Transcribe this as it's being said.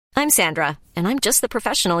I'm Sandra, and I'm just the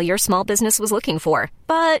professional your small business was looking for.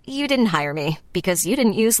 But you didn't hire me because you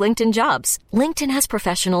didn't use LinkedIn Jobs. LinkedIn has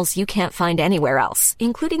professionals you can't find anywhere else,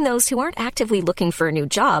 including those who aren't actively looking for a new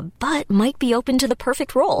job, but might be open to the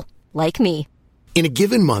perfect role, like me. In a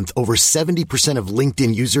given month, over 70% of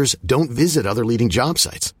LinkedIn users don't visit other leading job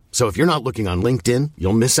sites. So if you're not looking on LinkedIn,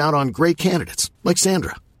 you'll miss out on great candidates like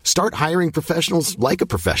Sandra. Start hiring professionals like a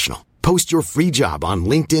professional. Post your free job on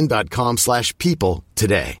linkedin.com/people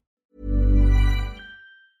today.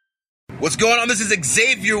 What's going on? This is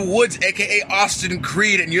Xavier Woods, a.k.a. Austin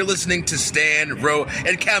Creed, and you're listening to Stan, Ro,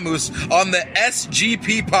 and Camus on the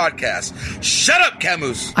SGP podcast. Shut up,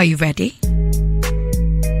 Camus! Are you ready?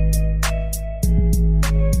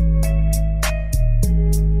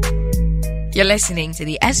 You're listening to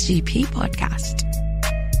the SGP podcast.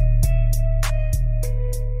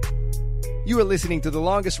 You are listening to the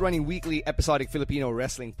longest-running weekly episodic Filipino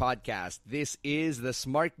wrestling podcast. This is the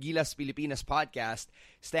Smart Gilas Pilipinas podcast.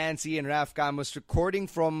 Stan C and Raf Camus recording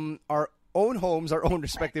from our own homes, our own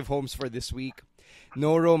respective homes for this week.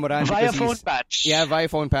 No Ro Moran. Via phone patch. Yeah, via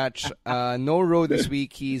phone patch. No Ro this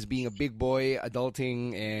week. He's being a big boy,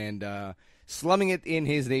 adulting, and slumming it in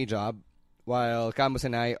his day job, while Camus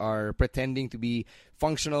and I are pretending to be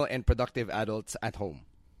functional and productive adults at home.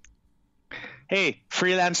 Hey,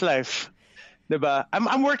 freelance life. Diba?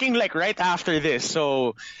 I'm working like right after this,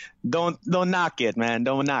 so don't knock it, man.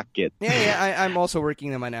 Don't knock it. Yeah. I'm also working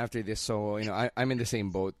naman after this, so I'm in the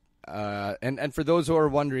same boat. And for those who are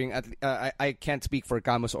wondering, I can't speak for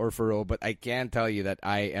Camus or for Ro, but I can tell you that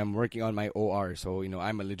I am working on my OR, so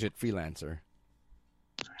I'm a legit freelancer.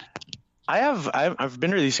 I've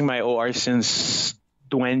been releasing my OR since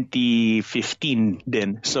 2015,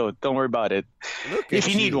 then. So don't worry about it. If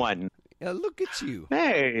you need one. Yeah, look at you.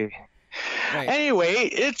 Hey. Right. Anyway,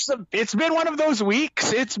 it's been one of those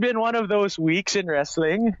weeks. It's been one of those weeks in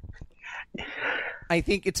wrestling. I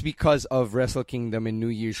think it's because of WrestleKingdom and New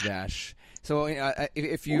Year's Dash. So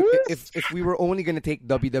if we were only going to take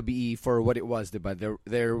WWE for what it was, but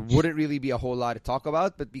there wouldn't really be a whole lot to talk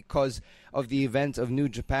about. But because of the events of New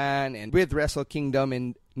Japan and with WrestleKingdom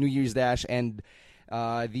and New Year's Dash and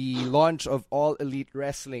the launch of All Elite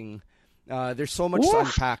Wrestling, there's so much to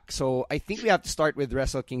unpack. So I think we have to start with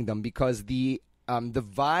WrestleKingdom because the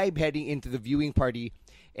vibe heading into the viewing party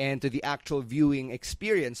and to the actual viewing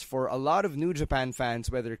experience for a lot of New Japan fans,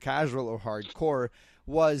 whether casual or hardcore,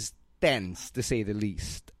 was tense, to say the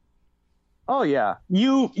least. Oh yeah,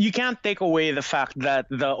 you can't take away the fact that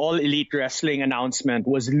the All Elite Wrestling announcement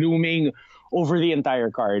was looming over the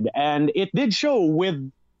entire card, and it did show with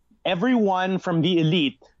everyone from the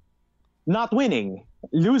Elite not winning,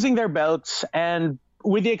 losing their belts, and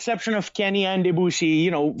with the exception of Kenny and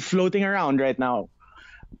Ibushi, floating around right now.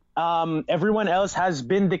 Everyone else has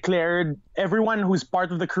been declared. Everyone who's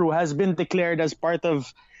part of the crew has been declared as part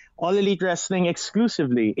of All Elite Wrestling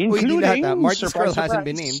exclusively, including Marty Scurll hasn't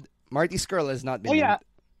been named. Marty Scurll has not been named. Yeah,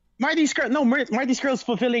 Marty Scurll's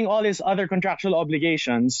fulfilling all his other contractual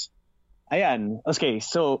obligations. Ayan. Okay,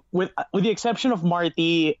 so with the exception of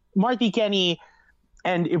Marty, Kenny,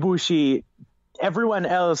 and Ibushi, everyone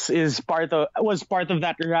else was part of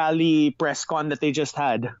that rally press con that they just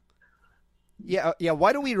had. Yeah.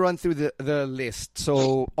 Why don't we run through the list?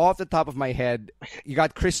 So, off the top of my head, you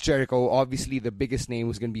got Chris Jericho, obviously the biggest name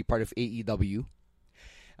who's going to be part of AEW.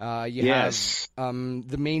 You have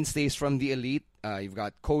the mainstays from the Elite. You've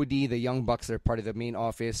got Cody, the Young Bucks, they're part of the main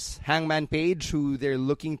office. Hangman Page, who they're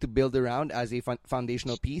looking to build around as a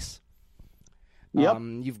foundational piece. Yep.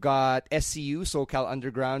 You've got SCU, SoCal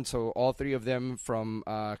Underground, so all three of them from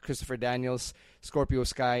Christopher Daniels, Scorpio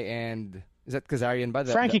Sky, and... Is that Kazarian?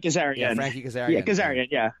 Frankie Kazarian. Yeah, Frankie Kazarian. Yeah, Kazarian,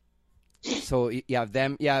 yeah. So you have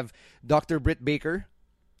them. You have Dr. Britt Baker.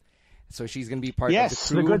 So she's going to be part of the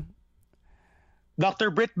crew. The good Dr.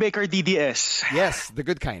 Britt Baker DDS. Yes, the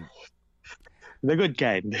good kind. The good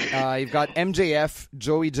kind. You've got MJF,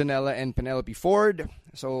 Joey Janela, and Penelope Ford.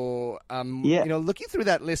 So, looking through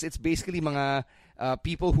that list, it's basically mga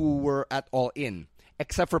people who were at All In,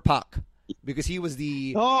 except for Pac. Because he was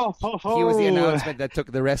the announcement that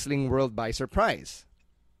took the wrestling world by surprise.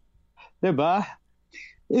 Diba?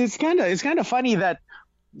 It's kind of funny that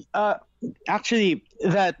actually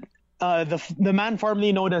that the man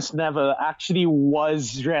formerly known as Neville actually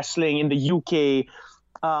was wrestling in the UK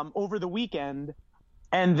over the weekend,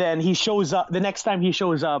 and then he shows up. The next time he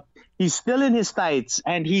shows up, he's still in his tights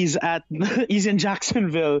and he's in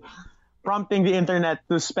Jacksonville, prompting the internet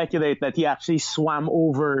to speculate that he actually swam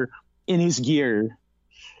over in his gear.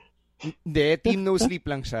 Hindi, team no sleep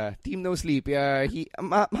lang siya. Team no sleep.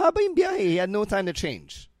 Mahaba yung biyahe. He had no time to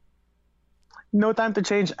change. No time to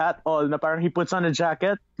change at all. Na parang he puts on a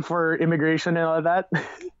jacket for immigration and all that.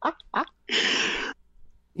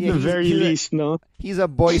 Yeah, the very least, no? He's a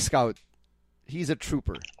Boy Scout. He's a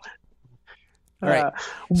trooper. All right.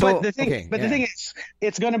 But the thing is,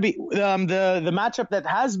 it's gonna be the matchup that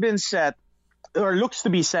has been set or looks to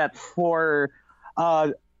be set for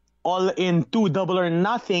All In 2 Double or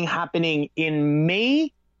Nothing happening in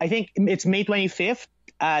May. I think it's May 25th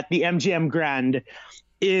at the MGM Grand.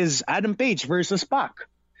 Is Adam Page versus Pac,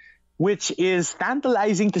 which is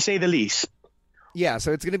tantalizing to say the least. Yeah,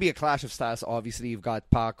 so it's going to be a clash of styles. Obviously, you've got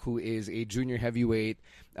Pac, who is a junior heavyweight.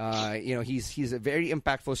 He's a very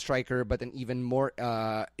impactful striker, but an even more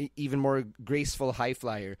graceful high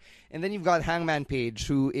flyer. And then you've got Hangman Page,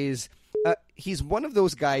 who is he's one of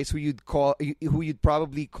those guys who you'd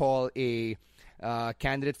probably call a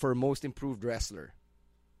candidate for most improved wrestler.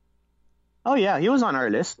 Oh yeah, he was on our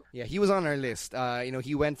list. Yeah, he was on our list.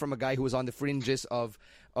 He went from a guy who was on the fringes of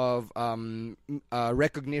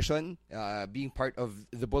recognition, being part of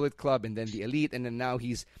the Bullet Club and then the Elite, and then now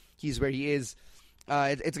he's where he is.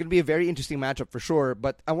 It's going to be a very interesting matchup for sure.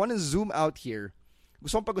 But I want to zoom out here.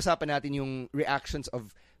 Gusto kong pag-usapan natin yung reactions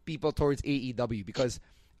of people towards AEW because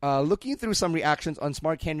looking through some reactions on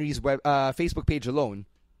Mark Henry's Facebook page alone,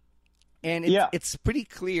 and it's pretty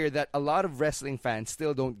clear that a lot of wrestling fans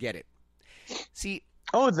still don't get it. See,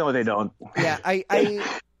 oh no, they don't. Yeah, I'm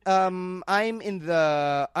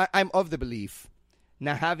of the belief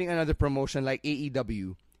na having another promotion like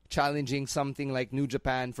AEW challenging something like New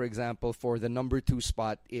Japan, for example, for the number 2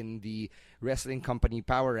 spot in the wrestling company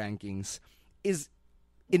power rankings is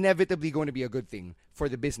inevitably going to be a good thing for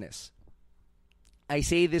the business. I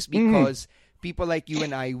say this because people like you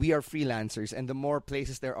and I, we are freelancers, and the more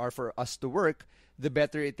places there are for us to work, the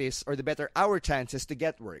better it is, or the better our chances to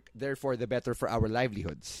get work. Therefore, the better for our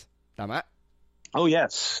livelihoods. Tama? Oh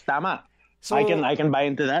yes, tama. So I can buy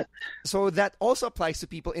into that. So that also applies to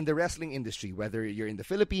people in the wrestling industry, whether you're in the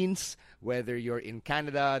Philippines, whether you're in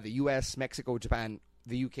Canada, the US, Mexico, Japan,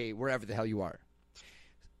 the UK, wherever the hell you are.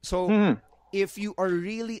 So if you are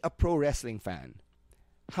really a pro wrestling fan,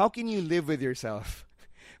 how can you live with yourself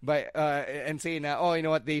by and say na, oh, you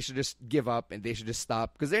know what, they should just give up and they should just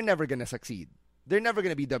stop because they're never going to succeed. They're never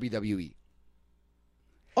going to be WWE.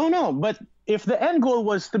 Oh no, but if the end goal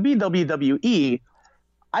was to be WWE,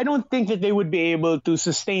 I don't think that they would be able to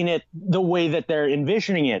sustain it the way that they're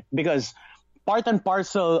envisioning it, because part and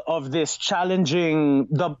parcel of this challenging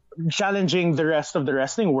the rest of the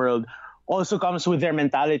wrestling world also comes with their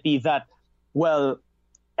mentality that, well,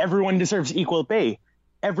 everyone deserves equal pay.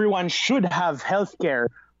 Everyone should have healthcare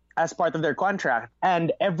as part of their contract,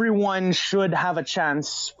 and everyone should have a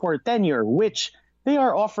chance for tenure, which they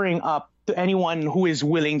are offering up to anyone who is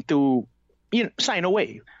willing to sign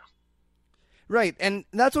away. Right, and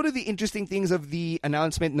that's one of the interesting things of the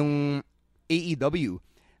announcement ng AEW.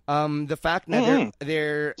 The fact that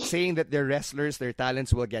they're saying that their wrestlers, their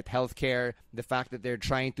talents will get healthcare. The fact that they're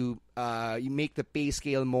trying to make the pay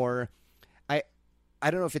scale more, I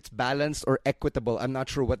don't know if it's balanced or equitable. I'm not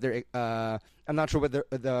sure what the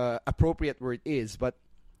appropriate word is, but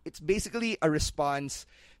it's basically a response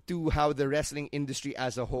to how the wrestling industry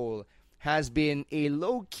as a whole has been a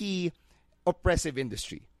low-key oppressive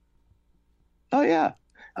industry. Oh yeah.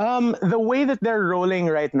 The way that they're rolling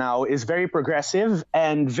right now is very progressive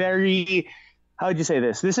and very, how would you say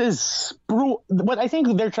this? This is what I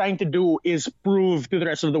think they're trying to do is prove to the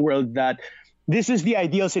rest of the world that this is the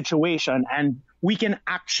ideal situation and we can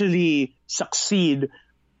actually succeed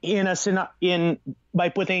by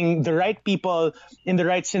putting the right people in the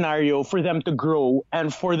right scenario for them to grow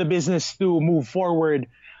and for the business to move forward,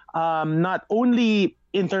 not only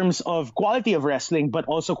in terms of quality of wrestling, but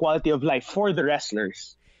also quality of life for the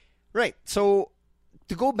wrestlers. Right. So,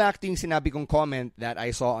 to go back to yung sinabi kong comment that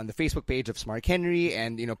I saw on the Facebook page of Mark Henry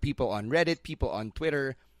and, people on Reddit, people on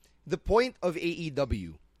Twitter, the point of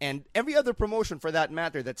AEW and every other promotion for that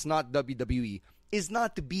matter that's not WWE is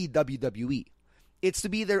not to be WWE. It's to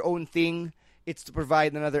be their own thing. It's to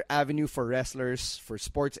provide another avenue for wrestlers, for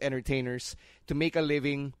sports entertainers, to make a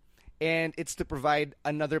living. And it's to provide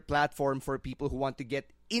another platform for people who want to get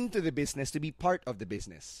into the business, to be part of the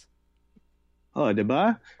business. Oh,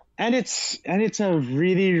 diba? And it's a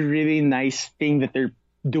really, really nice thing that they're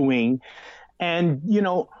doing. And,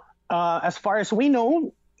 as far as we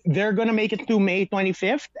know, they're going to make it to May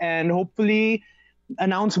 25th and hopefully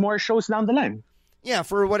announce more shows down the line. Yeah,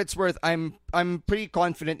 for what it's worth, I'm pretty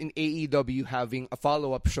confident in AEW having a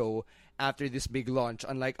follow-up show after this big launch,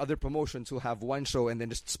 unlike other promotions who have one show and then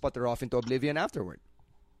just sputter off into oblivion afterward.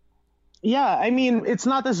 Yeah, I mean, it's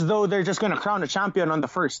not as though they're just going to crown a champion on the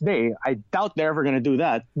first day. I doubt they're ever going to do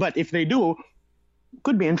that. But if they do,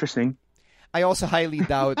 Could be interesting. I also highly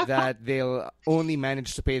doubt that they'll only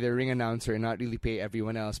manage to pay their ring announcer and not really pay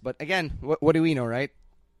everyone else. But again, what do we know, right?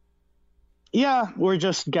 Yeah, we're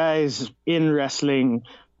just guys in wrestling,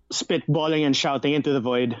 spitballing and shouting into the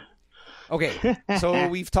void. Okay, so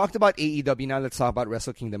we've talked about AEW. Now let's talk about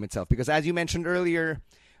Wrestle Kingdom itself. Because as you mentioned earlier,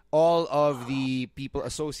 all of the people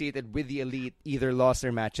associated with the Elite either lost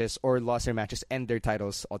their matches or lost their matches and their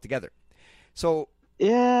titles altogether. So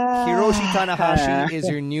Yeah. Hiroshi Tanahashi is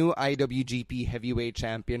your new IWGP Heavyweight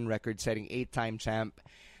Champion, record-setting 8-time champ.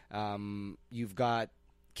 You've got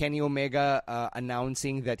Kenny Omega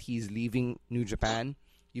announcing that he's leaving New Japan.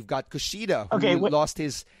 You've got Kushida, who lost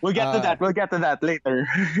his... We'll get to that. We'll get to that later.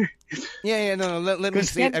 No. Let me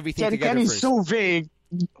say everything together Kenny's first. so vague.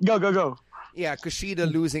 Go. Yeah,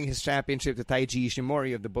 Kushida losing his championship to Taiji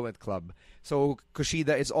Ishimori of the Bullet Club. So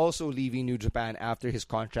Kushida is also leaving New Japan after his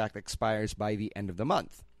contract expires by the end of the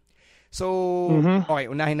month. So, okay,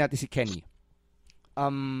 unahin natin si Kenny.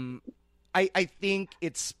 I think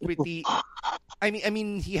it's pretty... I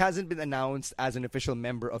mean, he hasn't been announced as an official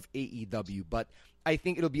member of AEW, but I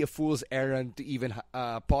think it'll be a fool's errand to even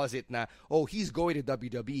posit na, oh, he's going to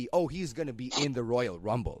WWE. Oh, he's going to be in the Royal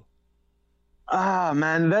Rumble. Ah,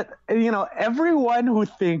 man, that everyone who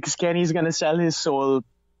thinks Kenny's gonna sell his soul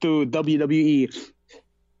to WWE,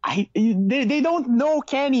 they don't know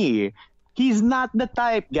Kenny. He's not the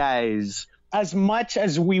type, guys. As much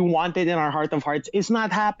as we want it in our heart of hearts, it's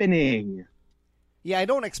not happening. Yeah, I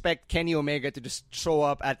don't expect Kenny Omega to just show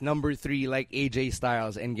up at number 3 like AJ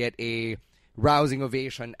Styles and get a rousing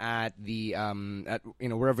ovation at the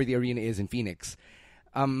wherever the arena is in Phoenix.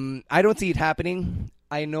 I don't see it happening.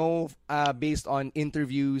 I know based on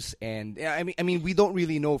interviews and I mean we don't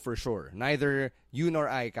really know for sure. Neither you nor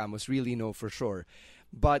I, Camus, really know for sure.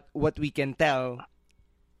 But what we can tell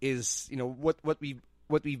is what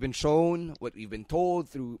we've been shown, what we've been told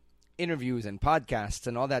through interviews and podcasts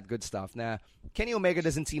and all that good stuff. Now, Kenny Omega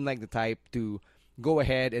doesn't seem like the type to go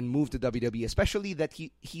ahead and move to WWE, especially that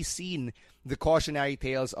he's seen the cautionary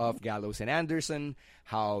tales of Gallows and Anderson,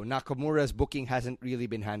 how Nakamura's booking hasn't really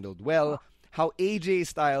been handled well, how AJ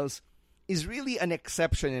Styles is really an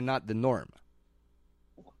exception and not the norm.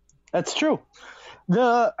 That's true.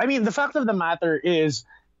 The fact of the matter is,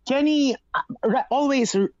 Kenny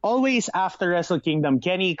always after Wrestle Kingdom,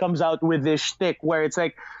 Kenny comes out with this shtick where it's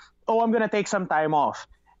like, oh, I'm gonna take some time off,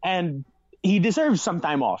 and he deserves some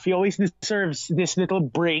time off. He always deserves this little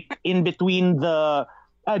break in between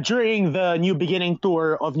during the New Beginning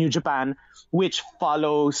tour of New Japan, which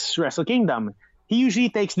follows Wrestle Kingdom. He usually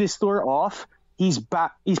takes this tour off. He's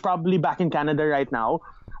back. He's probably back in Canada right now.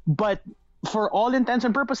 But for all intents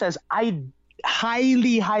and purposes, I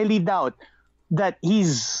highly, highly doubt that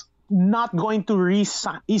he's not going to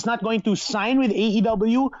sign with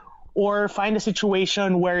AEW or find a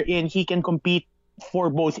situation wherein he can compete for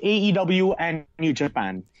both AEW and New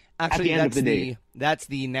Japan. Actually, at the end of the day. That's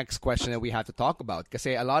the next question that we have to talk about. Because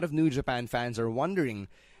a lot of New Japan fans are wondering,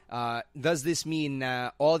 does this mean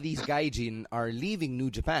all these gaijin are leaving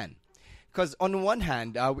New Japan? Because on one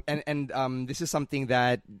hand, this is something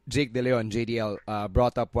that Jake De Leon, JDL,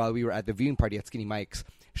 brought up while we were at the viewing party at Skinny Mike's.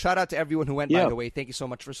 Shout out to everyone who went, by the way. Thank you so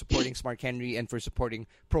much for supporting Smart Henry and for supporting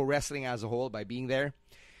pro wrestling as a whole by being there.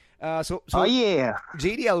 So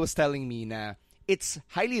JDL was telling me na it's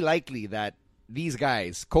highly likely that these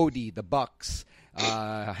guys, Cody, the Bucks,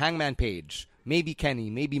 Hangman Page, maybe Kenny,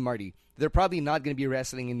 maybe Marty, they're probably not going to be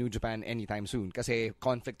wrestling in New Japan anytime soon kasi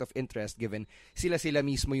conflict of interest given sila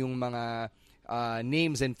mismo yung mga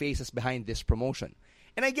names and faces behind this promotion.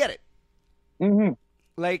 And I get it. Mm-hmm.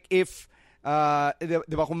 Like if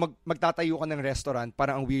diba kung magtatayo ka ng restaurant,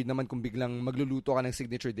 parang ang weird naman kung biglang magluluto ka ng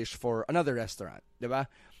signature dish for another restaurant, diba?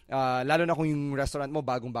 Lalo na kung yung restaurant mo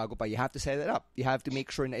bagong-bago pa, you have to set it up. You have to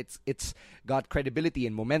make sure na it's got credibility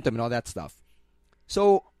and momentum and all that stuff.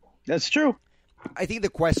 So that's true. I think the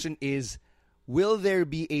question is, will there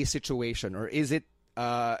be a situation, or is it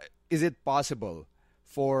possible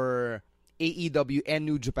for AEW and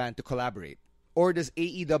New Japan to collaborate, or does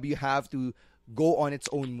AEW have to go on its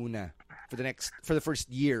own muna for the first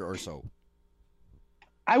year or so?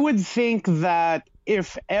 I would think that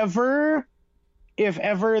if ever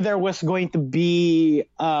there was going to be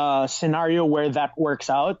a scenario where that works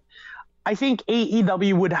out, I think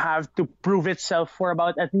AEW would have to prove itself for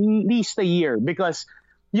about at least a year, because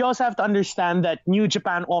you also have to understand that New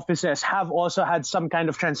Japan offices have also had some kind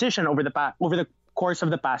of transition over the course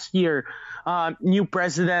of the past year. New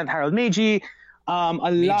president Harold Meiji,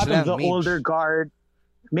 lot of the older guard.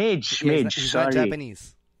 Mage. He's not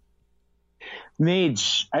Japanese.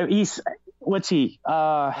 Mage. What's he?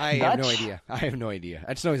 I Dutch? have no idea.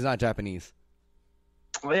 I just know he's not Japanese.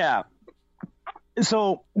 Yeah.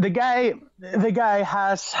 So the guy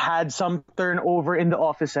has had some turnover in the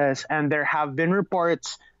offices, and there have been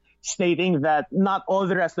reports stating that not all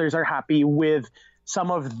the wrestlers are happy with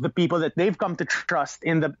some of the people that they've come to trust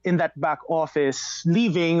in that back office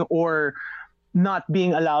leaving or not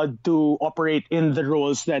being allowed to operate in the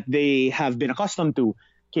roles that they have been accustomed to.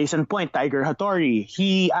 Case in point, Tiger Hattori.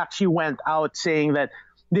 He actually went out saying that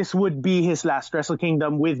this would be his last Wrestle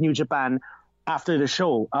Kingdom with New Japan after the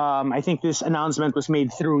show. I think this announcement was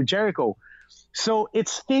made through Jericho. So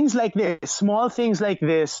it's things like this, small things like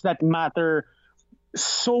this that matter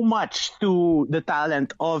so much to the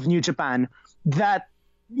talent of New Japan that,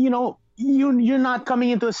 you're not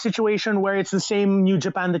coming into a situation where it's the same New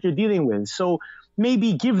Japan that you're dealing with. So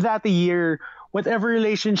maybe give that a year. Whatever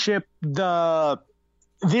relationship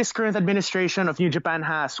this current administration of New Japan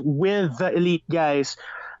has with the elite guys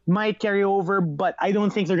might carry over, but I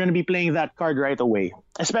don't think they're going to be playing that card right away,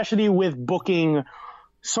 especially with booking,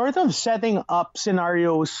 sort of setting up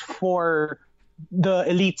scenarios for the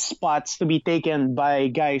elite spots to be taken by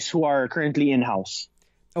guys who are currently in-house.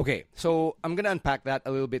 Okay, so I'm gonna unpack that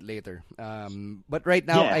a little bit later. But right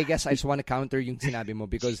now, I guess I just want to counter yung sinabi mo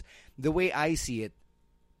because the way I see it,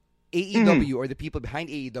 AEW or the people behind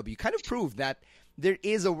AEW kind of proved that there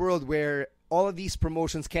is a world where all of these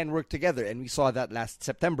promotions can work together, and we saw that last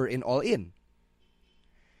September in All In.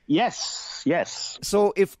 Yes.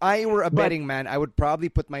 So if I were a betting man, I would probably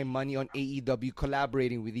put my money on AEW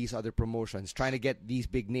collaborating with these other promotions, trying to get these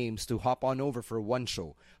big names to hop on over for one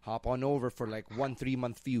show, hop on over for like 1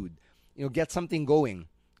 3-month feud, get something going.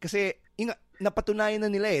 Kasi napatunayan na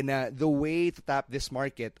nila na the way to tap this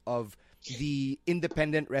market of the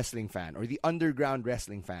independent wrestling fan or the underground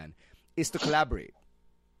wrestling fan is to collaborate.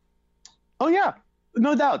 Oh yeah,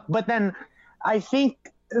 no doubt. But then I think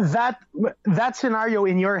that scenario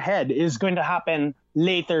in your head is going to happen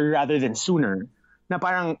later rather than sooner. Na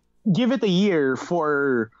parang give it a year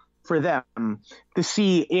for them to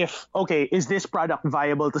see if, okay, is this product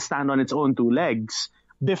viable to stand on its own 2 legs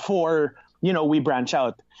before, we branch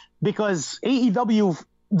out. Because AEW,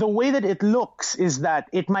 the way that it looks is that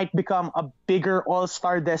it might become a bigger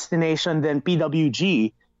all-star destination than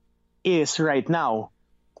PWG is right now.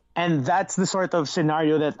 And that's the sort of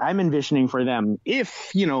scenario that I'm envisioning for them.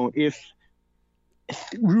 If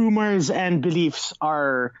rumors and beliefs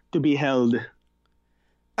are to be held.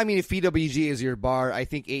 I mean, if PWG is your bar, I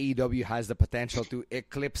think AEW has the potential to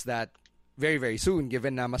eclipse that very, very soon,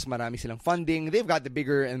 given na mas marami silang funding. They've got the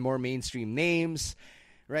bigger and more mainstream names,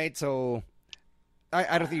 right? So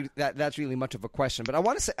I don't think that's really much of a question. But I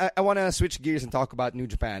want to switch gears and talk about New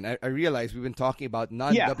Japan. I realize we've been talking about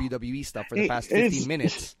non-WWE stuff for the past 15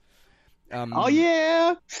 minutes. Oh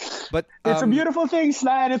yeah, but it's a beautiful thing,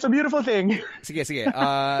 Slan. It's a beautiful thing. Sige.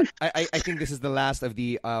 I think this is the last of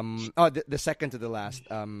the the second to the last.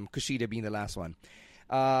 Kushida being the last one.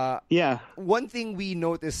 One thing we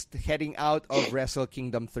noticed heading out of Wrestle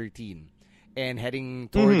Kingdom 13 and heading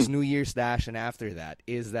towards New Year's Dash and after that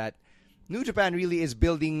is that New Japan really is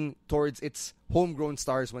building towards its homegrown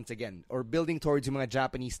stars once again, or building towards yung mga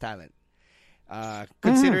Japanese talent.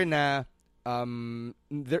 Consider na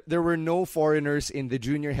there were no foreigners in the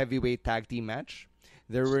junior heavyweight tag team match.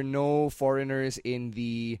 There were no foreigners in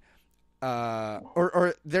the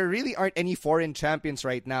or there really aren't any foreign champions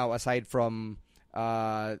right now aside from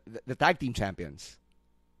the tag team champions.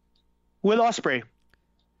 Will Ospreay.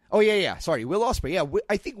 Oh yeah. Sorry, Will Ospreay. Yeah,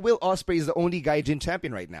 I think Will Ospreay is the only Gaijin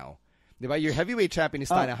champion right now. Diba? Your heavyweight champion is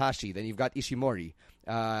Tanahashi. Then you've got Ishimori.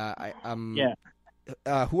 Who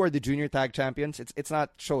are the junior tag champions? It's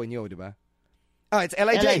not Sho and Yo, diba? It's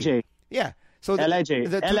LIJ. Yeah. So LIJ.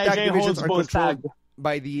 The two LIJ tag divisions are controlled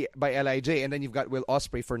by LIJ, and then you've got Will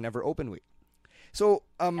Ospreay for Never Openweight. So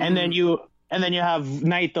and then you have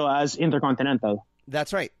Naito as Intercontinental.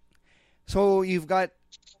 That's right. So you've got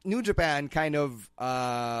New Japan kind of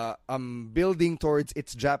building towards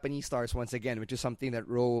its Japanese stars once again, which is something that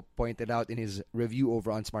Ro pointed out in his review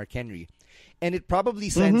over on Smart Henry. And it probably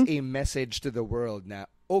sends a message to the world now,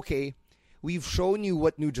 okay, we've shown you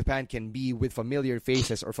what New Japan can be with familiar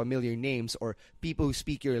faces or familiar names or people who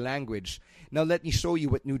speak your language. Now let me show you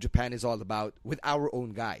what New Japan is all about with our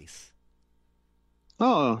own guys.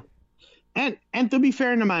 Oh, and to be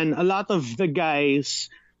fair naman, a lot of the guys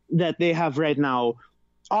that they have right now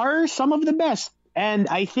are some of the best. And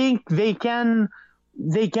I think they can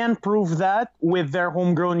prove that with their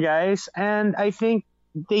homegrown guys. And I think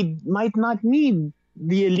they might not need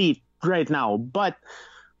the elite right now. But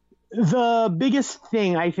the biggest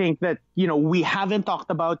thing I think that, we haven't talked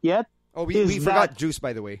about yet. Oh, we forgot Juice,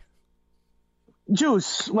 by the way.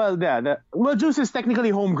 Juice, well, Juice is technically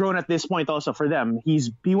homegrown at this point also for them.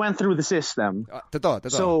 He went through the system. Totoo.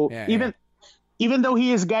 So Yeah. even though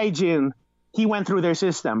he is Gaijin, he went through their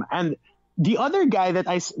system. And the other guy that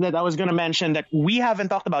I was going to mention that we haven't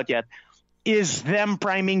talked about yet is them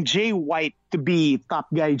priming Jay White to be top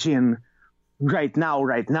Gaijin right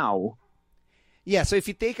now. Yeah, so if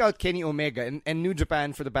you take out Kenny Omega, and New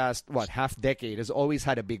Japan for the past, half decade has always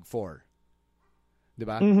had a big four.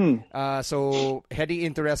 Diba? Mm-hmm. So heading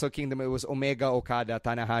into Wrestle Kingdom, it was Omega, Okada,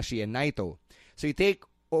 Tanahashi, and Naito. So you take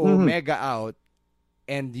Omega out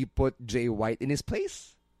and you put Jay White in his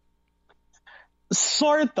place?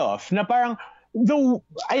 Sort of. Na parang, though,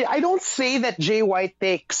 I don't say that Jay White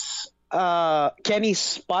takes Kenny's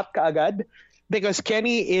spot kaagad, because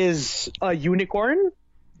Kenny is a unicorn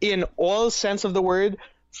in all sense of the word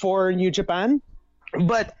for New Japan.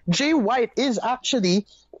 But Jay White is actually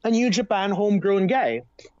a New Japan homegrown guy.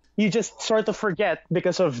 You just sort of forget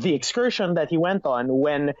because of the excursion that he went on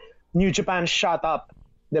when New Japan shot up,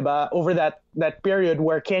 diba, over that period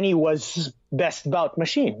where Kenny was best bout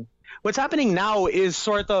machine. What's happening now is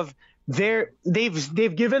sort of they've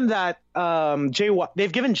given that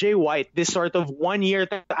they've given Jay White this sort of 1 year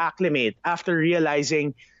to acclimate after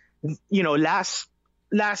realizing,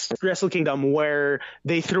 last Wrestle Kingdom where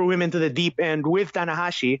they threw him into the deep end with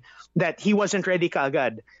Tanahashi, that he wasn't ready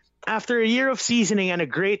kaagad. After a year of seasoning and a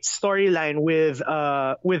great storyline with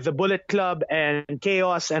the Bullet Club and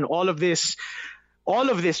Chaos and all of this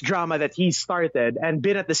drama that he started and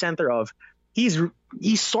been at the center of,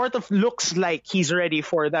 he sort of looks like he's ready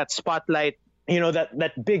for that spotlight,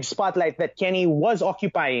 that big spotlight that Kenny was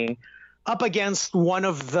occupying, up against one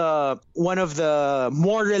of the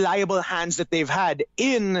more reliable hands that they've had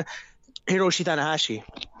in Hiroshi Tanahashi.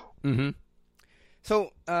 Mm-hmm.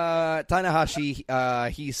 So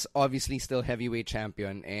Tanahashi, he's obviously still heavyweight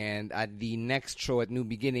champion, and at the next show at New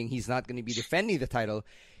Beginning, he's not going to be defending the title.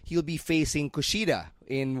 He'll be facing Kushida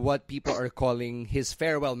in what people are calling his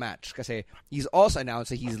farewell match, kasi he's also announced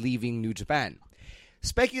that he's leaving New Japan.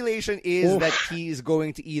 Speculation is that he's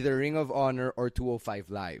going to either Ring of Honor or 205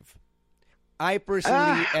 Live. I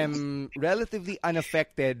personally am relatively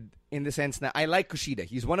unaffected in the sense that I like Kushida.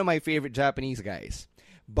 He's one of my favorite Japanese guys.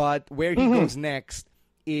 But where he goes next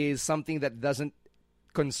is something that doesn't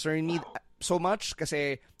concern me so much,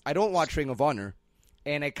 kasi I don't watch Ring of Honor,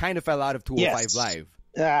 and I kind of fell out of 205 Live.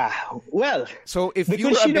 Well, so if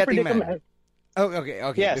you were a betting man...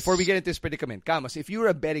 Okay. Yes. Before we get into this predicament, Kamos, if you were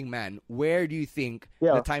a betting man, where do you think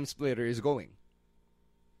the time splitter is going?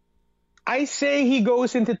 I say he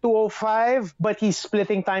goes into 205, but he's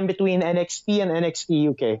splitting time between NXT and NXT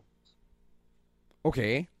UK.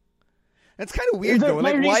 Okay. That's kind of weird, though.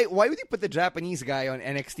 Like, why would you put the Japanese guy on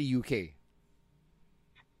NXT UK?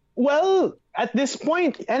 Well, at this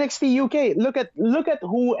point, NXT UK, look at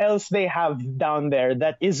who else they have down there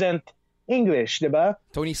that isn't English, diba?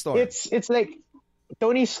 Tony Storm. It's like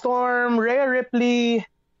Tony Storm, Rhea Ripley.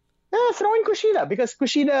 Throw in Kushida, because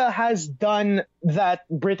Kushida has done that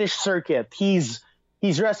British circuit. He's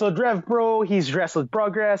wrestled Rev Pro, he's wrestled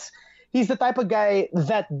Progress. He's the type of guy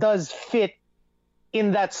that does fit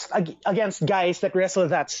in that against guys that wrestle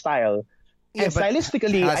that style. Yeah, and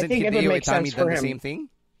stylistically, I think it would make sense for him. The same thing?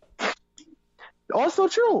 Also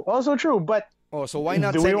true. But so why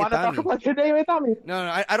not do send we want to talk about Hideo Itami? No,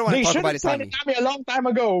 I don't want to talk about Itami. They should have sent Itami a long time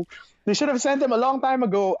ago. They should have sent him a long time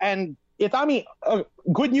ago. And Itami,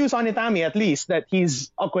 good news on Itami at least, that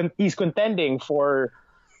he's contending for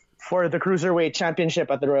the Cruiserweight Championship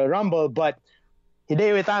at the Royal Rumble. But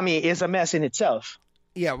Hideo Itami is a mess in itself.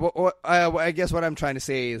 Yeah, I guess what I'm trying to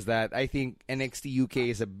say is that I think NXT UK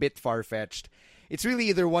is a bit far-fetched. It's really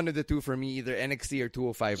either one of the two for me, either NXT or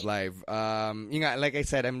 205 Live. Like I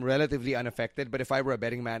said, I'm relatively unaffected, but if I were a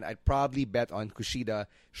betting man, I'd probably bet on Kushida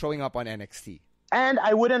showing up on NXT. And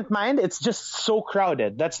I wouldn't mind. It's just so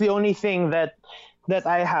crowded. That's the only thing that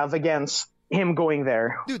I have against him going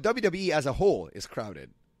there. Dude, WWE as a whole is crowded.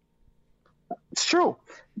 It's true.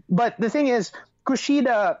 But the thing is,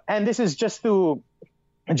 Kushida, and this is just to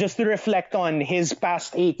reflect on his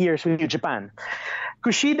past 8 years with New Japan,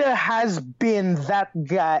 Kushida has been that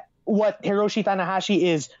guy, what Hiroshi Tanahashi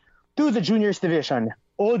is to the juniors division.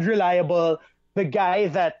 Old, reliable, the guy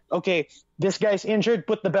that, okay, this guy's injured,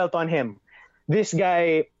 put the belt on him. This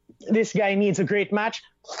guy needs a great match,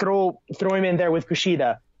 throw him in there with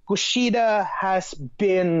Kushida. Kushida has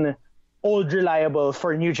been old, reliable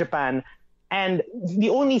for New Japan. And the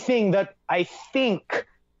only thing that I think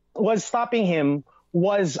was stopping him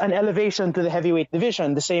was an elevation to the heavyweight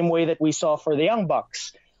division, the same way that we saw for the Young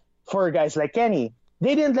Bucks, for guys like Kenny.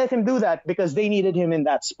 They didn't let him do that because they needed him in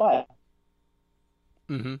that spot.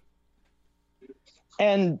 Mm-hmm.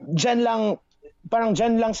 And parang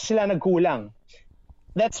dyan lang sila nagkulang.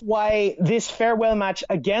 That's why this farewell match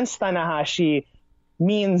against Tanahashi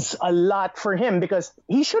means a lot for him, because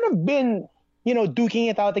he should have been, duking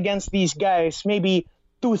it out against these guys maybe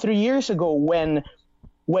 2-3 years ago when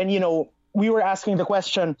we were asking the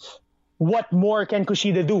question, what more can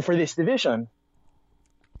Kushida do for this division?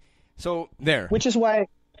 So there. Which is why,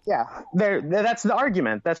 that's the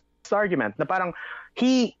argument. That's the argument. Na parang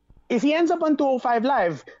if he ends up on 205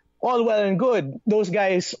 Live, all well and good. Those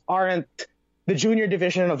guys aren't the junior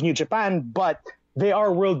division of New Japan, but they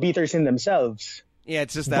are world beaters in themselves. Yeah,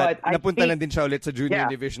 it's just that napunta lang din siya ulit sa junior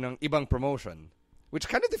division ng ibang promotion, which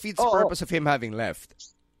kind of defeats the purpose of him having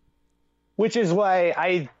left. Which is why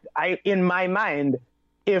I in my mind,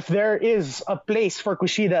 if there is a place for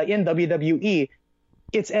Kushida in WWE,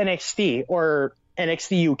 it's NXT or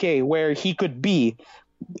NXT UK, where he could be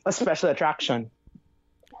a special attraction.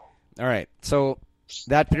 All right, so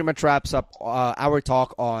that pretty much wraps up our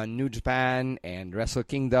talk on New Japan and Wrestle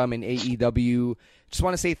Kingdom and AEW. Just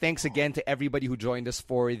want to say thanks again to everybody who joined us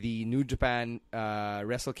for the New Japan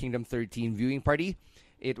Wrestle Kingdom 13 viewing party.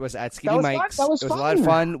 It was at Skinny Mike's. It was a lot of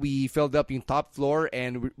fun. We filled up yung top floor,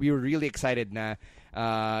 and we were really excited na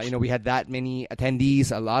we had that many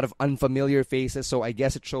attendees, a lot of unfamiliar faces. So I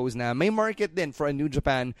guess it shows na may market then for a New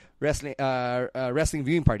Japan wrestling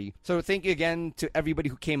viewing party. So thank you again to everybody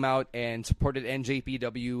who came out and supported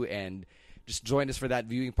NJPW and just joined us for that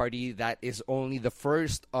viewing party. That is only the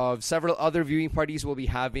first of several other viewing parties we'll be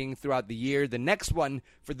having throughout the year. The next one,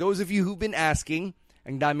 for those of you who've been asking,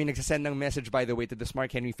 ang dami nagsasend ng message, by the way, to the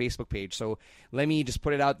Smart Henry Facebook page. So let me just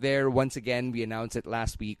put it out there once again. We announced it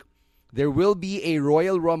last week. There will be a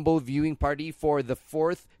Royal Rumble viewing party for the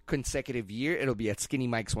 4th consecutive year. It'll be at Skinny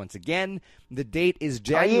Mike's once again. The date is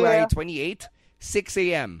January 28, 6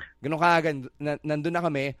 a.m. Ganun kaagad, nandun na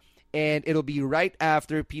kami. And it'll be right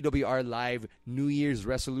after PWR Live New Year's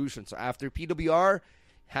Resolution. So after PWR,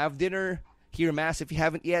 have dinner, hear Mass if you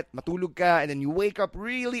haven't yet, matulog ka, and then you wake up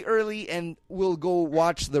really early and we'll go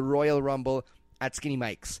watch the Royal Rumble at Skinny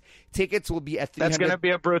Mike's. Tickets will be at 300... That's going to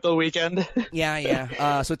be a brutal weekend.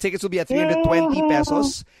 Yeah. So tickets will be at 320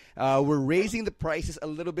 pesos. We're raising the prices a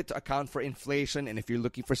little bit to account for inflation, and if you're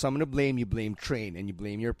looking for someone to blame, you blame Train and you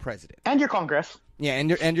blame your president. And your Congress. Yeah,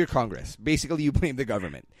 and your Congress. Basically, you blame the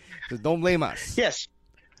government. So don't blame us. Yes.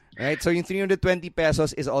 Right, so yung 320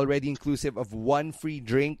 pesos is already inclusive of one free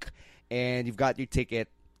drink, and you've got your ticket.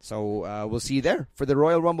 So we'll see you there for the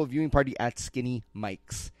Royal Rumble viewing party at Skinny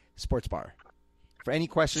Mike's Sports Bar. For any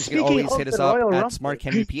questions, you can always hit us up at Smart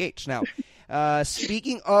Henry PH. Now,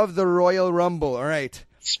 speaking of the Royal Rumble, all right.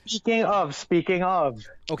 Speaking of.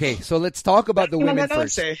 Okay, so let's talk about the women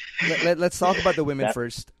first. Let's talk about the women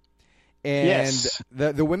first. And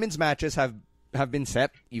the women's matches have been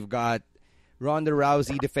set. You've got Ronda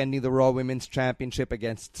Rousey defending the Raw Women's Championship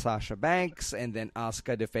against Sasha Banks, and then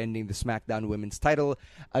Asuka defending the SmackDown Women's title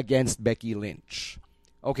against Becky Lynch.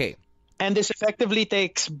 Okay. And this effectively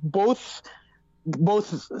takes both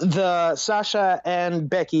the Sasha and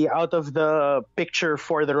Becky out of the picture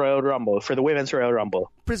for the Royal Rumble, for the Women's Royal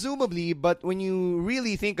Rumble. Presumably, but when you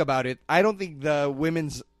really think about it, I don't think the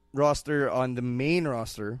women's roster on the main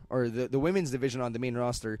roster, or the women's division on the main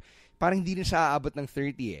roster, parang hindi na siya aabot ng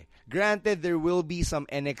 30 eh. Granted, there will be some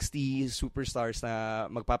NXT superstars na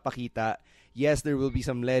magpapakita. Yes, there will be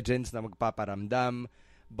some legends na magpaparamdam.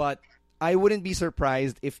 But I wouldn't be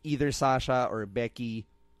surprised if either Sasha or Becky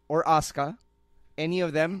or Asuka, any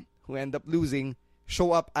of them who end up losing,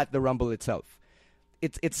 show up at the Rumble itself.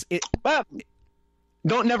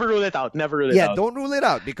 Never rule it out. Yeah, don't rule it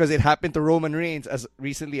out, because it happened to Roman Reigns as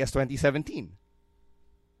recently as 2017.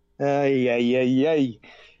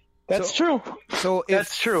 That's true. So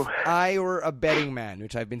that's true. I were a betting man,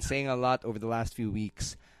 which I've been saying a lot over the last few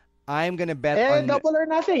weeks, I'm gonna bet on double or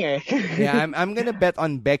nothing. Yeah, I'm gonna bet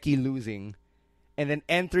on Becky losing, and then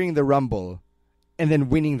entering the Rumble, and then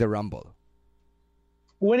winning the Rumble.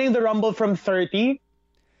 Winning the Rumble from 30,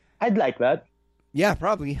 I'd like that. Yeah,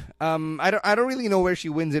 probably. I don't really know where she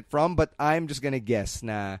wins it from, but I'm just gonna guess.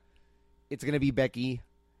 It's gonna be Becky.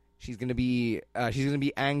 She's gonna be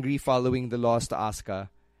angry following the loss to Asuka.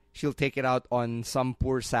 She'll take it out on some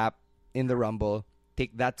poor sap in the Rumble,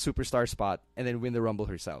 take that superstar spot, and then win the Rumble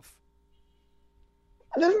herself.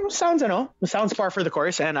 That sounds par for the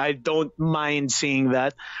course, and I don't mind seeing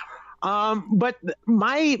that. But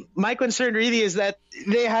my concern really is that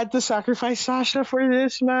they had to sacrifice Sasha for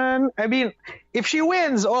this, man. I mean, if she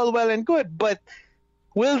wins, all well and good, but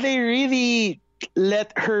will they really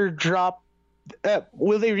let her drop?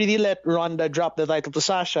 Will they really let Ronda drop the title to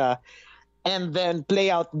Sasha, and then play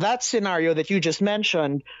out that scenario that you just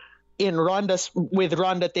mentioned with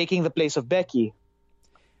Ronda taking the place of Becky.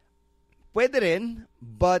 Pwede rin,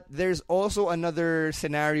 but there's also another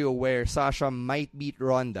scenario where Sasha might beat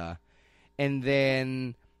Ronda and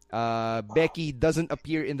then Becky doesn't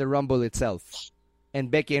appear in the Rumble itself. And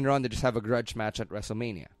Becky and Ronda just have a grudge match at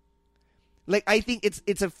WrestleMania. Like, I think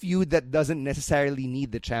it's a feud that doesn't necessarily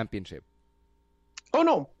need the championship. Oh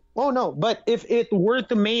no. But if it were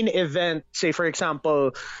the main event, say for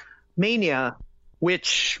example, Mania,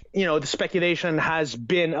 which, the speculation has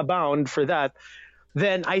been abound for that,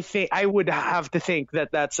 then I think I would have to think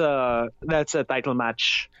that that's a title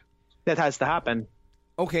match that has to happen.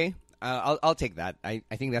 Okay, I'll take that. I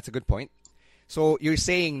think that's a good point. So you're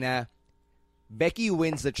saying that Becky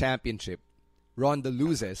wins the championship, Ronda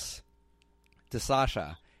loses to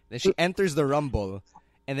Sasha, then she enters the Rumble,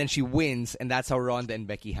 and then she wins, and that's how Ronda and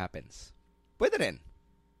Becky happens. Pwede rin.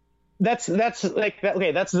 That's like that.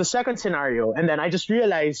 Okay, that's the second scenario, and then I just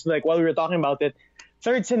realized, like, while we were talking about it,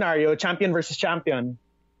 third scenario, champion versus champion.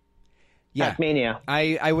 Yeah, at Mania.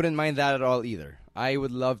 I wouldn't mind that at all either. I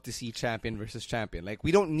would love to see champion versus champion. Like,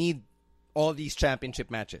 we don't need all these championship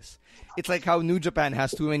matches. It's like how New Japan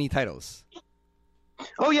has too many titles.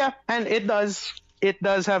 Oh yeah, and it does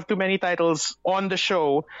have too many titles on the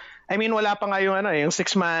show. I mean, wala pa nga yung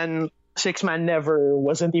six man never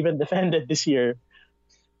wasn't even defended this year.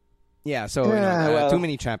 Yeah, so too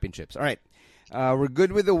many championships. All right. We're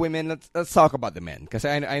good with the women. Let's talk about the men, because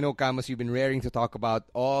I know, Camus, you've been raring to talk about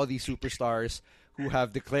all these superstars who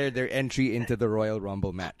have declared their entry into the Royal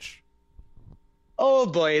Rumble match. Oh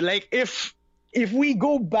boy, like if we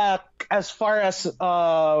go back as far as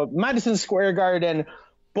Madison Square Garden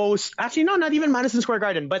actually no, not even Madison Square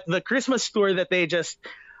Garden, but the Christmas tour that they just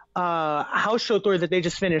house show tour that they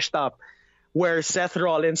just finished up, where Seth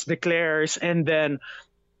Rollins declares, and then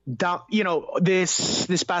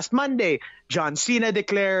this past Monday, John Cena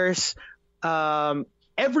declares.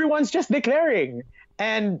 Everyone's just declaring,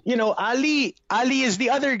 and Ali is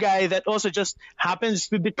the other guy that also just happens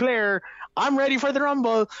to declare, "I'm ready for the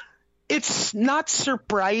Rumble." It's not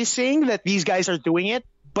surprising that these guys are doing it,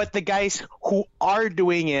 but the guys who are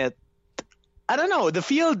doing it, I don't know. The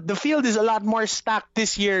field is a lot more stacked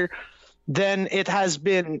this year than it has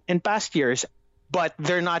been in past years. But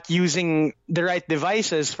they're not using the right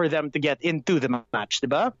devices for them to get into the match,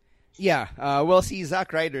 diba? Yeah. Well, see,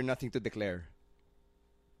 Zack Ryder, nothing to declare.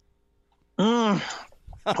 Oof.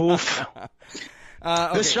 Okay.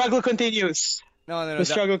 The struggle continues. No. The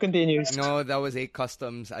struggle continues. No, that was a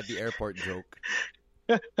customs at the airport joke.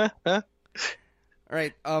 All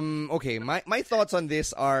right. Okay. My thoughts on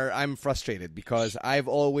this are, I'm frustrated because I've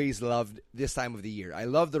always loved this time of the year. I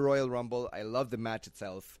love the Royal Rumble. I love the match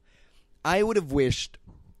itself. I would have wished,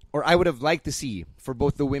 or I would have liked to see, for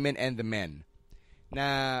both the women and the men,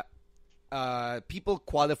 na people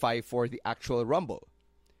qualify for the actual Rumble.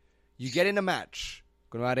 You get in a match,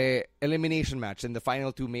 kunwari, elimination match, and the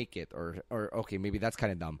final two make it, or okay, maybe that's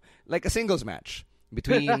kind of dumb. Like a singles match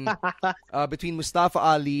between Mustafa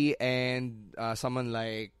Ali and someone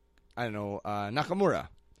like, I don't know, Nakamura.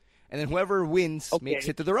 And then whoever wins makes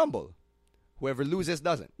it to the Rumble. Whoever loses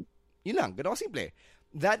doesn't. Yun lang, ganun simple.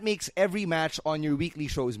 That makes every match on your weekly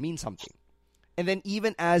shows mean something. And then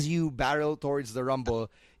even as you barrel towards the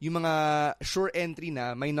Rumble, yung mga sure entry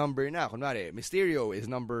na may number na. Kunwari, Mysterio is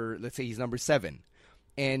let's say he's number 7.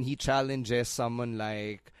 And he challenges someone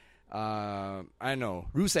like, I don't know,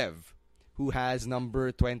 Rusev, who has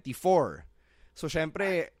number 24. So,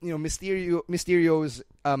 syempre, Mysterio's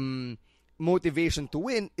motivation to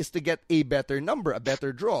win is to get a better number, a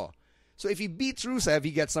better draw. So if he beats Rusev,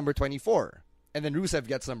 he gets number 24. And then Rusev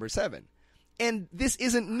gets number 7. And this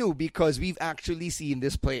isn't new because we've actually seen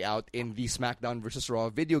this play out in the SmackDown vs. Raw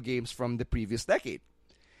video games from the previous decade.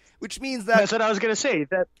 Which means that... That's what I was going to say.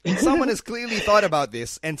 That someone has clearly thought about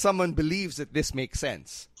this and someone believes that this makes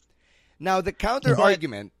sense. Now, the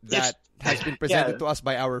counter-argument that has been presented to us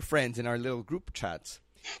by our friends in our little group chats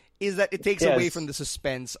is that it takes away from the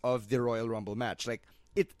suspense of the Royal Rumble match. Like,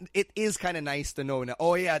 it is kind of nice to know na,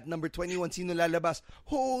 oh yeah, at number 21, sino lalabas?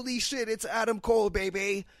 Holy shit, it's Adam Cole,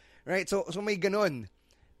 baby! Right? So may ganun.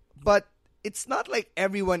 But it's not like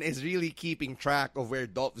everyone is really keeping track of where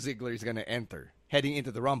Dolph Ziggler is gonna enter, heading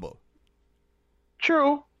into the Rumble.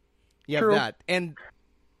 True. You have that. And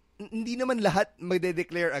hindi naman lahat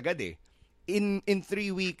magde-declare agad eh. In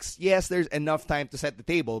 3 weeks, yes, there's enough time to set the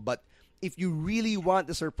table, but if you really want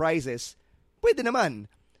the surprises, pwede naman.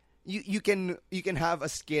 You can have a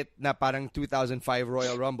skit na parang 2005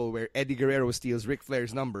 Royal Rumble where Eddie Guerrero steals Ric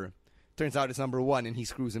Flair's number. Turns out it's number 1 and he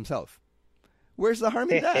screws himself. Where's the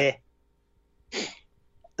harm in that?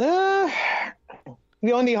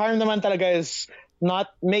 The only harm naman talaga is not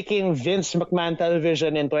making Vince McMahon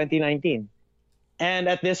television in 2019. And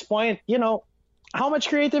at this point, how much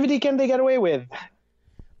creativity can they get away with?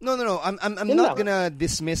 No. I'm not gonna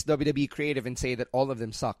dismiss WWE creative and say that all of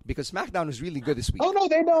them suck, because SmackDown was really good this week. Oh no,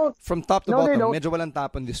 they don't. From top to No, they bottom, don't. medyo walang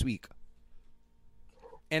tapon this week.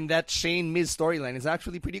 And that Shane Miz storyline is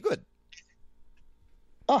actually pretty good.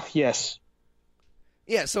 Oh yes.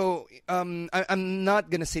 Yeah, so I'm not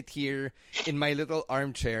gonna sit here in my little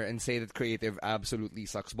armchair and say that creative absolutely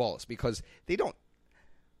sucks balls, because they don't.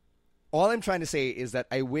 All I'm trying to say is that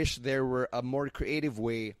I wish there were a more creative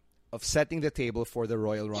way of setting the table for the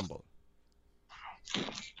Royal Rumble.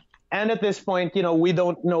 And at this point, we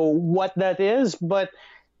don't know what that is, but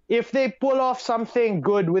if they pull off something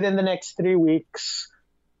good within the next 3 weeks,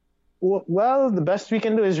 well, the best we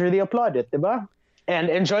can do is really applaud it, diba? And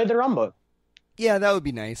enjoy the Rumble. Yeah, that would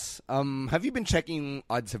be nice. Have you been checking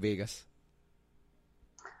odds of Vegas?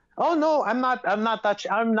 Oh no, I'm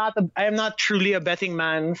not truly a betting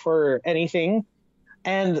man for anything.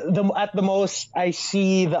 And at the most I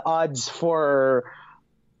see the odds for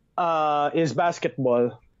is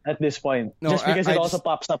basketball at this point. No, just because it also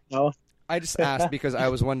pops up now. I just asked because I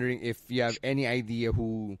was wondering if you have any idea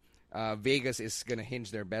who Vegas is gonna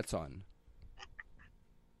hinge their bets on.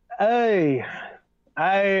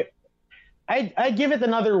 I'd give it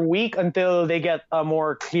another week until they get a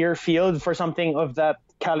more clear field for something of that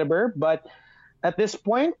caliber. But at this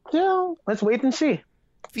point, let's wait and see.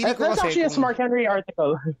 That's actually a Smart Henry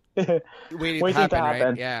article. Waiting to happen,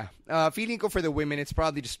 right? Yeah. Feeling ko for the women, it's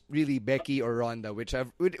probably just really Becky or Ronda, which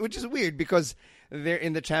is weird because they're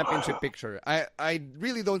in the championship picture. I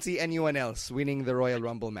really don't see anyone else winning the Royal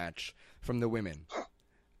Rumble match from the women.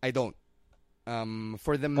 I don't.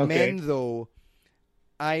 For the men, though,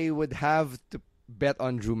 I would have to bet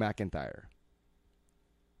on Drew McIntyre.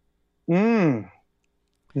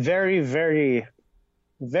 Very, very,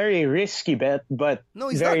 very risky bet, but no,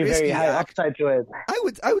 he's very, not risky. very high upside to it.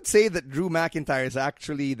 I would say that Drew McIntyre is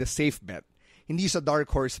actually the safe bet. Hindi sa dark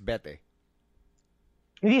horse bet eh.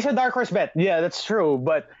 Hindi sa dark horse bet. Yeah, that's true.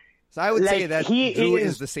 But so I would say that Drew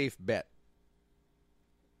is the safe bet.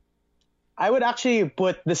 I would actually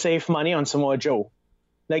put the safe money on Samoa Joe.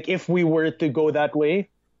 Like, if we were to go that way,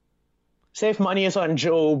 safe money is on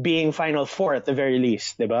Joe being Final Four at the very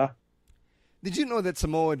least, diba? Did you know that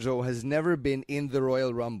Samoa Joe has never been in the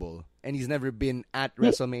Royal Rumble and he's never been at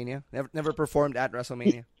WrestleMania? Never performed at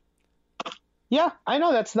WrestleMania? Yeah, I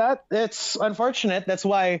know that. It's unfortunate. That's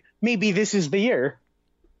why maybe this is the year.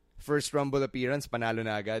 First Rumble appearance, panalo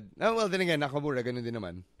na agad. Oh, well, then again, Nakamura, ganun din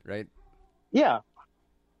naman, right? Yeah.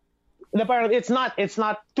 It's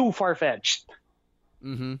not too far-fetched.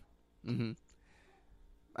 I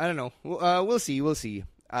don't know. We'll see.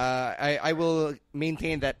 I will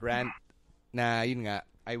maintain that rant. Na yun nga,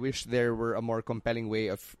 I wish there were a more compelling way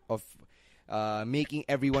of making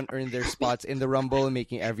everyone earn their spots in the Rumble,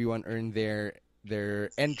 making everyone earn their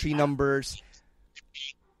entry numbers,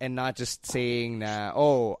 and not just saying na,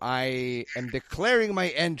 oh, I am declaring my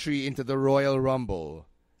entry into the Royal Rumble.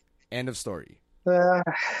 End of story.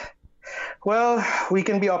 Well, we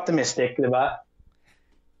can be optimistic, diba?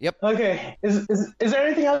 Yep. Okay. Is there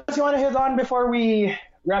anything else you want to hit on before we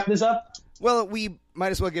wrap this up? Well, we might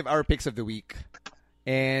as well give our picks of the week.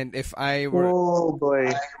 And if I were... Oh,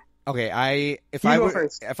 boy. Okay, if I were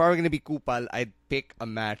going to be Kupal, I'd pick a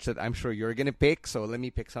match that I'm sure you're going to pick. So let me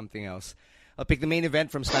pick something else. I'll pick the main event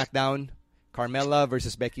from SmackDown. Carmella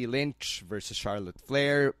versus Becky Lynch versus Charlotte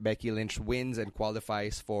Flair. Becky Lynch wins and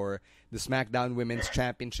qualifies for the SmackDown Women's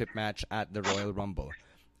Championship match at the Royal Rumble.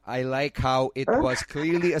 I like how it was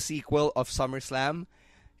clearly a sequel of SummerSlam.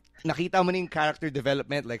 Nakita mo na yung character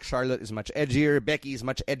development, like Charlotte is much edgier, Becky is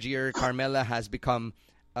much edgier, Carmella has become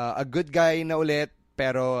a good guy na ulit,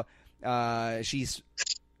 pero she's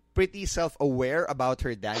pretty self-aware about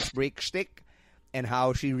her dance break shtick and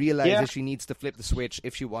how she realizes she needs to flip the switch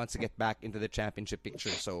if she wants to get back into the championship picture.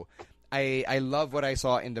 So I love what I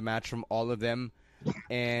saw in the match from all of them,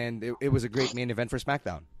 and it was a great main event for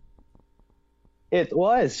SmackDown. It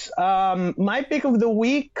was. My pick of the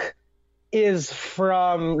week is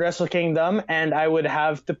from WrestleKingdom, and I would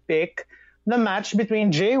have to pick the match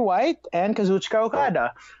between Jay White and Kazuchika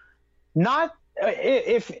Okada. Not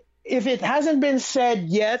if it hasn't been said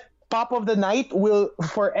yet, Pop of the Night will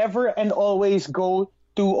forever and always go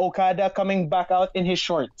to Okada coming back out in his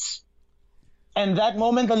shorts. And that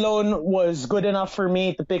moment alone was good enough for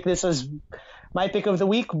me to pick this as my pick of the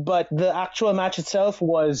week, but the actual match itself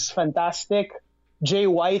was fantastic. Jay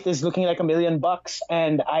White is looking like $1 million,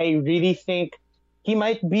 and I really think he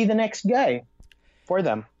might be the next guy for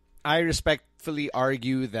them. I respectfully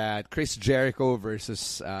argue that Chris Jericho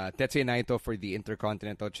versus Tetsuya Naito for the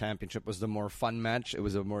Intercontinental Championship was the more fun match. It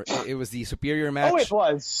was the superior match. Oh, it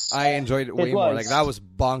was. I enjoyed it way more. Like, that was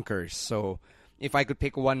bonkers. So if I could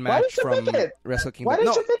pick one match from Wrestle Kingdom, why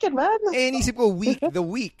did you pick it, man? Inisip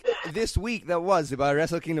ko this week that was about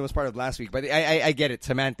Wrestle Kingdom was part of last week, but I get it.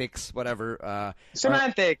 Semantics, whatever.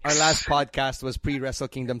 Semantics. Our last podcast was pre Wrestle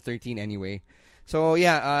Kingdom 13 anyway. So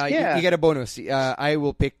yeah, you get a bonus. I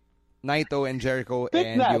will pick Naito and Jericho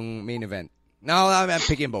yung main event. No, I'm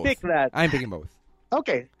picking both. Pick that. I'm picking both.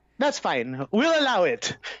 Okay, that's fine. We'll allow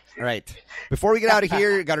it. All right. Before we get out of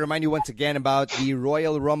here, got to remind you once again about the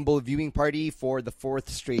Royal Rumble viewing party for the 4th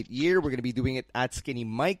straight year. We're going to be doing it at Skinny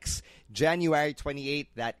Mike's, January 28th.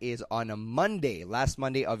 That is on a Monday, last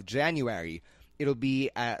Monday of January. It'll be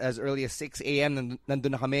as early as 6 a.m. Nandun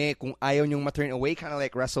na kami. Kung ayaw nyong ma-turn away, kind of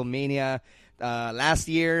like WrestleMania last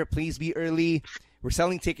year, please be early. We're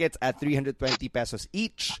selling tickets at 320 pesos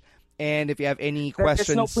each. And if you have any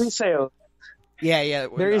questions... There's no pre-sale. Yeah.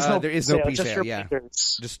 There is no pre-sale.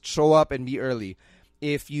 Just show up and be early.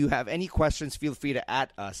 If you have any questions, feel free to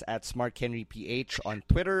 @ us at SmartHenryPH on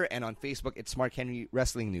Twitter, and on Facebook, it's Smart Henry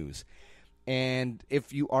Wrestling News. And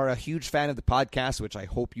if you are a huge fan of the podcast, which I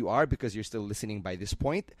hope you are because you're still listening by this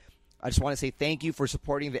point, I just want to say thank you for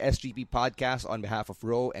supporting the SGP podcast on behalf of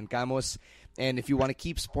Ro and Camus. And if you want to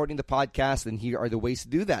keep supporting the podcast, then here are the ways to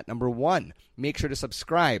do that. Number 1, make sure to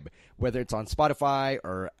subscribe, whether it's on Spotify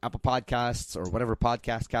or Apple Podcasts or whatever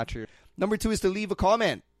podcast catcher. Number 2 is to leave a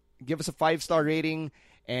comment. Give us a 5-star rating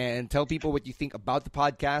and tell people what you think about the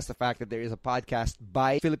podcast, the fact that there is a podcast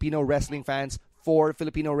by Filipino wrestling fans for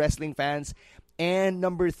Filipino wrestling fans. And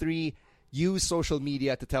number 3, use social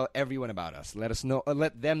media to tell everyone about us. Let us know.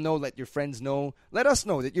 Let them know. Let your friends know. Let us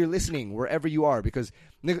know that you're listening wherever you are, because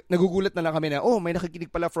nagugulat na lang kami na, may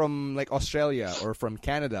nakikinig pala from like Australia or from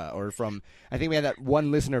Canada or from, I think we had that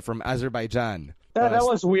one listener from Azerbaijan. That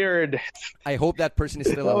was weird. I hope that person is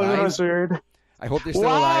still alive. That was weird. I hope they're still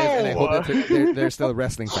alive, and I hope that they're still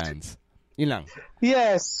wrestling fans. Yun lang.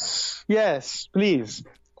 Yes, please.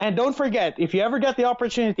 And don't forget, if you ever get the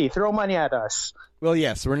opportunity, throw money at us. Well,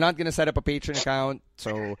 yes, we're not gonna set up a Patreon account,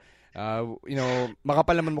 so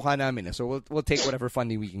makapal naman mukha namin. So we'll take whatever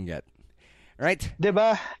funding we can get. All right?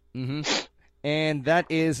 Diba? Mm-hmm. And that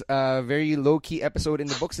is a very low-key episode in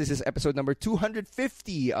the books. This is episode number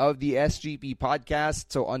 250 of the SGP podcast.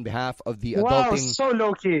 So on behalf of the adulting... Wow, so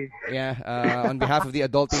low-key. Yeah, on behalf of the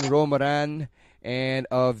adulting Ro Moran and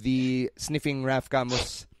of the sniffing Raf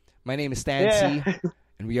Camus, my name is Stancy,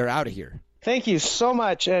 and we are out of here. Thank you so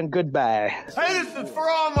much, and goodbye. Hey, this is for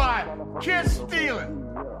all my kiss stealing,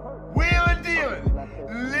 wheeling dealing,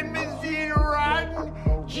 limousine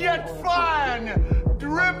riding, jet flying,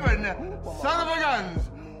 dripping son of a guns.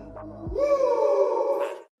 Woo!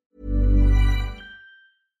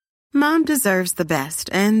 Mom deserves the best,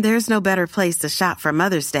 and there's no better place to shop for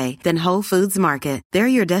Mother's Day than Whole Foods Market. They're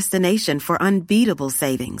your destination for unbeatable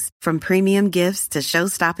savings, from premium gifts to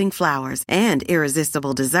show-stopping flowers and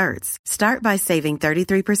irresistible desserts. Start by saving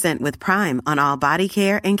 33% with Prime on all body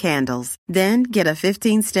care and candles. Then get a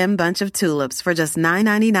 15-stem bunch of tulips for just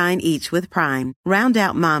 $9.99 each with Prime. Round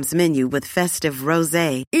out Mom's menu with festive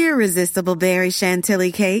rosé, irresistible berry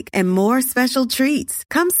chantilly cake, and more special treats.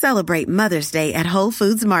 Come celebrate Mother's Day at Whole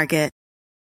Foods Market.